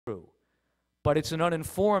but it's an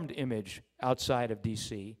uninformed image outside of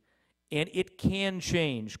D.C., and it can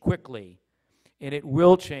change quickly, and it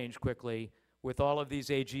will change quickly with all of these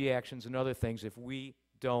AG actions and other things if we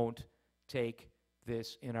don't take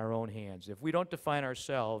this in our own hands. If we don't define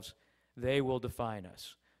ourselves, they will define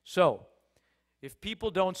us. So, if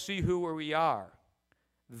people don't see who we are,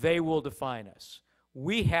 they will define us.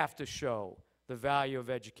 We have to show the value of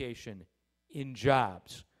education in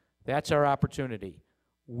jobs. That's our opportunity.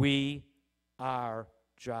 We are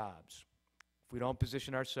jobs. If we don't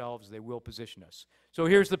position ourselves, they will position us. So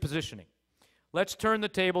here's the positioning. Let's turn the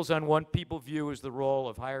tables on what people view as the role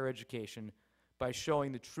of higher education by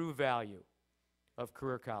showing the true value of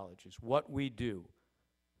career colleges, what we do,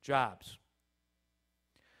 jobs.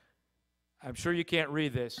 I'm sure you can't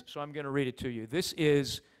read this, so I'm going to read it to you. This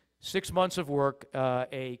is 6 months of work,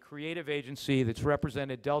 a creative agency that's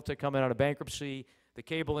represented Delta coming out of bankruptcy, the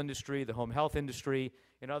cable industry, the home health industry,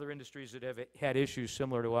 and other industries that have had issues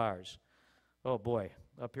similar to ours. Oh boy,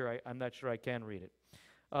 up here I'm not sure I can read it.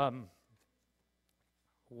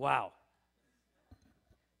 Wow.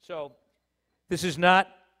 So this is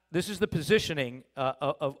the positioning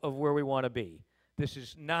of where we want to be. This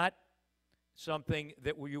is not something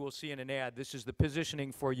that you will see in an ad. This is the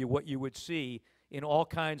positioning for you, what you would see in all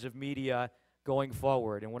kinds of media going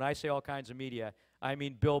forward. And when I say all kinds of media, I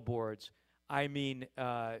mean billboards, I mean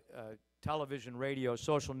television, radio,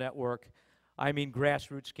 social network, I mean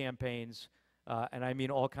grassroots campaigns, and I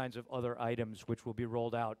mean all kinds of other items which will be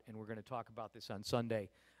rolled out, and we're going to talk about this on Sunday,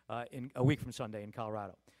 in a week from Sunday in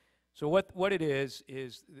Colorado. So what it is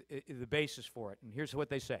the basis for it, and here's what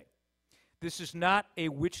they say. This is not a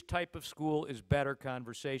which type of school is better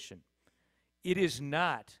conversation. It is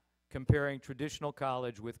not comparing traditional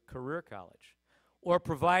college with career college, or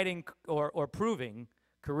providing or proving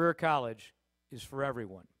career college is for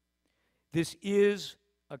everyone. This is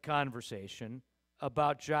a conversation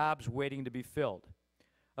about jobs waiting to be filled,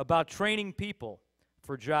 about training people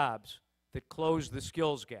for jobs that close the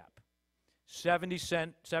skills gap,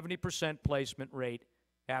 70% placement rate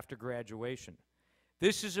after graduation.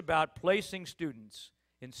 This is about placing students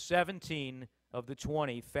in 17 of the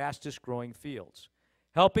 20 fastest growing fields,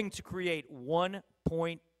 helping to create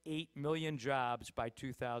 1.8 million jobs by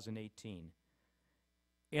 2018,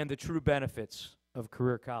 and the true benefits of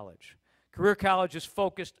career college. Career college is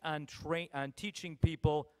focused on teaching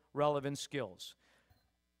people relevant skills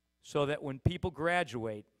so that when people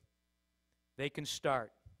graduate, they can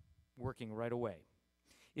start working right away.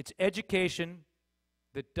 It's education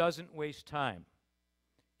that doesn't waste time.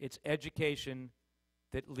 It's education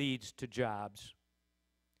that leads to jobs.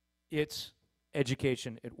 It's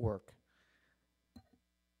education at work.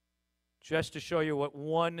 Just to show you what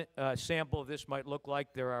one sample of this might look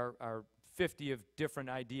like, there are 50 of different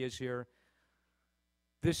ideas here.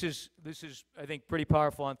 This is, I think, pretty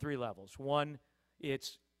powerful on 3 levels. One,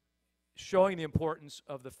 it's showing the importance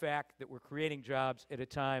of the fact that we're creating jobs at a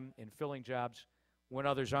time and filling jobs when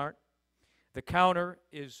others aren't. The counter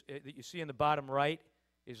is that you see in the bottom right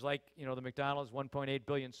is like, you know, the McDonald's 1.8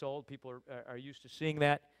 billion sold. People are used to seeing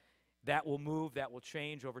that. That will move, that will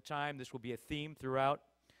change over time. This will be a theme throughout.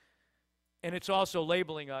 And it's also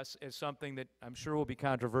labeling us as something that I'm sure will be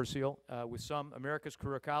controversial with some. America's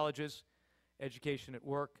career colleges, education at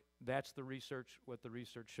work, that's the research, what the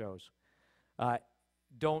research shows.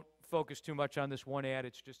 Don't focus too much on this one ad.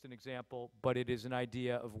 It's just an example, but it is an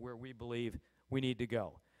idea of where we believe we need to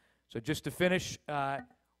go. So just to finish,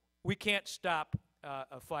 we can't stop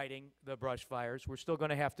fighting the brush fires. We're still going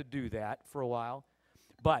to have to do that for a while.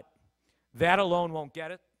 But that alone won't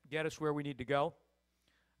get us where we need to go.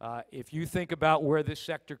 If you think about where this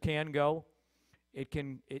sector can go, it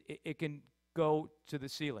can go to the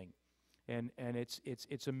ceiling. And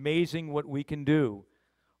it's amazing what we can do,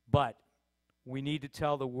 but we need to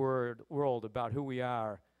tell the world about who we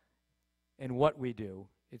are and what we do.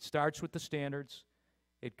 It starts with the standards.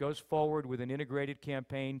 It goes forward with an integrated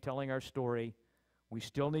campaign telling our story. We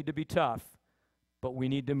still need to be tough, but we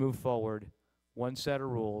need to move forward. One set of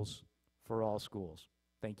rules for all schools.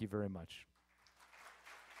 Thank you very much.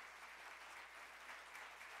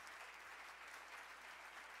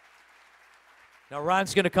 Now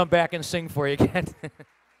Ron's going to come back and sing for you again.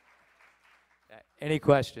 Any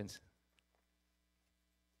questions?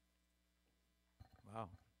 Wow.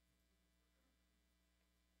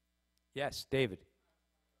 Yes, David.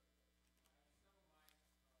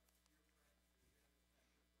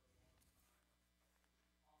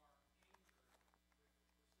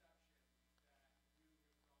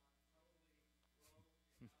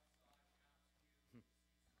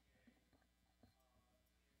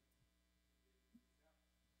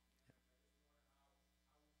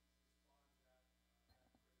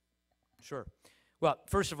 Sure. Well,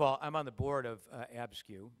 first of all, I'm on the board of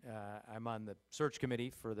ABSCU. I'm on the search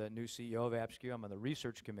committee for the new CEO of ABSCU. I'm on the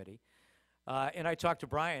research committee. And I talk to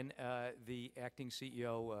Brian, the acting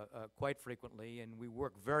CEO, quite frequently, and we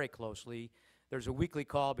work very closely. There's a weekly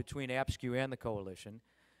call between ABSCU and the coalition.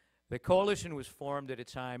 The coalition was formed at a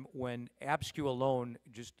time when ABSCU alone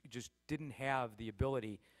just didn't have the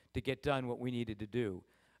ability to get done what we needed to do.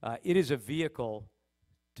 It is a vehicle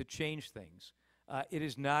to change things. It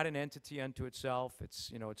is not an entity unto itself.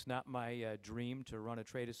 It's not my dream to run a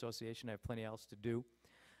trade association. I have plenty else to do.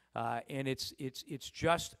 And it's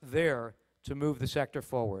just there to move the sector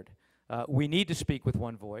forward. We need to speak with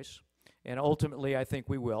one voice, and ultimately I think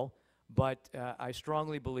we will. But I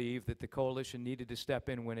strongly believe that the coalition needed to step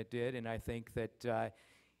in when it did, and I think that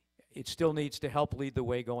it still needs to help lead the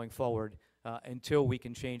way going forward until we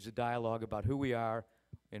can change the dialogue about who we are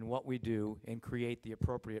and what we do and create the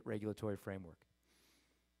appropriate regulatory framework.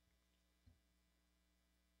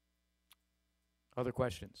 Other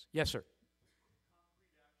questions? Yes, sir.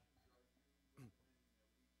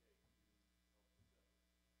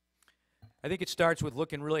 I think it starts with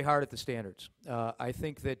looking really hard at the standards. I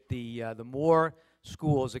think that the more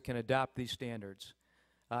schools that can adopt these standards,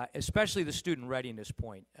 especially the student readiness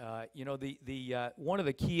point, one of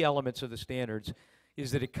the key elements of the standards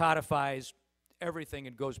is that it codifies everything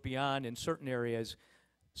and goes beyond, in certain areas,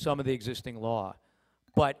 some of the existing law.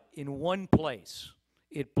 But in one place,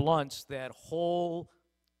 it blunts that whole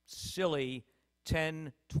silly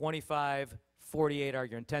 10, 25, 48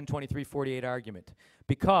 argument, 10, 23, 48 argument.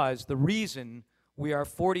 Because the reason we are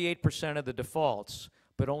 48% of the defaults,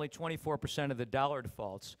 but only 24% of the dollar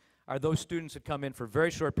defaults, are those students that come in for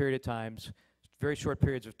very short periods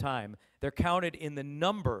of time. They're counted in the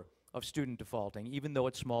number of student defaulting, even though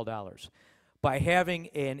it's small dollars. By having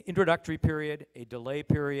an introductory period, a delay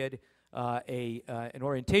period, an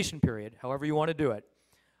orientation period, however you want to do it,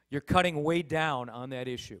 you're cutting way down on that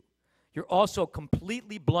issue. You're also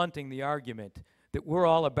completely blunting the argument that we're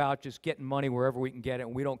all about just getting money wherever we can get it,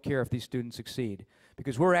 and we don't care if these students succeed.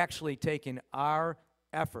 Because we're actually taking our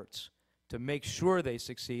efforts to make sure they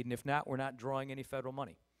succeed, and if not, we're not drawing any federal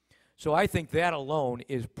money. So I think that alone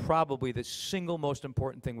is probably the single most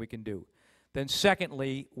important thing we can do. Then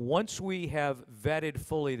secondly, once we have vetted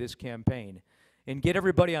fully this campaign and get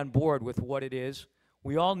everybody on board with what it is,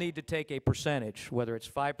 we all need to take a percentage, whether it's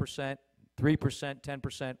 5%, 3%,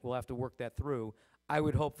 10%, we'll have to work that through. I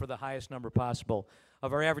would hope for the highest number possible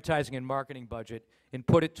of our advertising and marketing budget and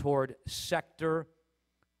put it toward sector,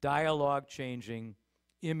 dialogue changing,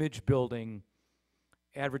 image building,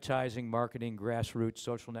 advertising, marketing, grassroots,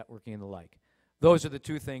 social networking, and the like. Those are the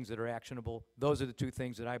two things that are actionable. Those are the two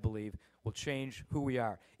things that I believe will change who we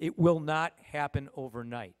are. It will not happen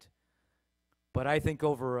overnight. But I think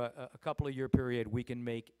over a couple of year period, we can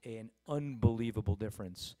make an unbelievable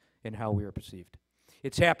difference in how we are perceived.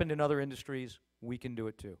 It's happened in other industries. We can do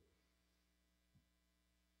it too.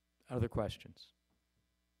 Other questions?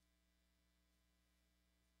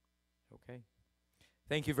 Okay.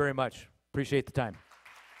 Thank you very much. Appreciate the time.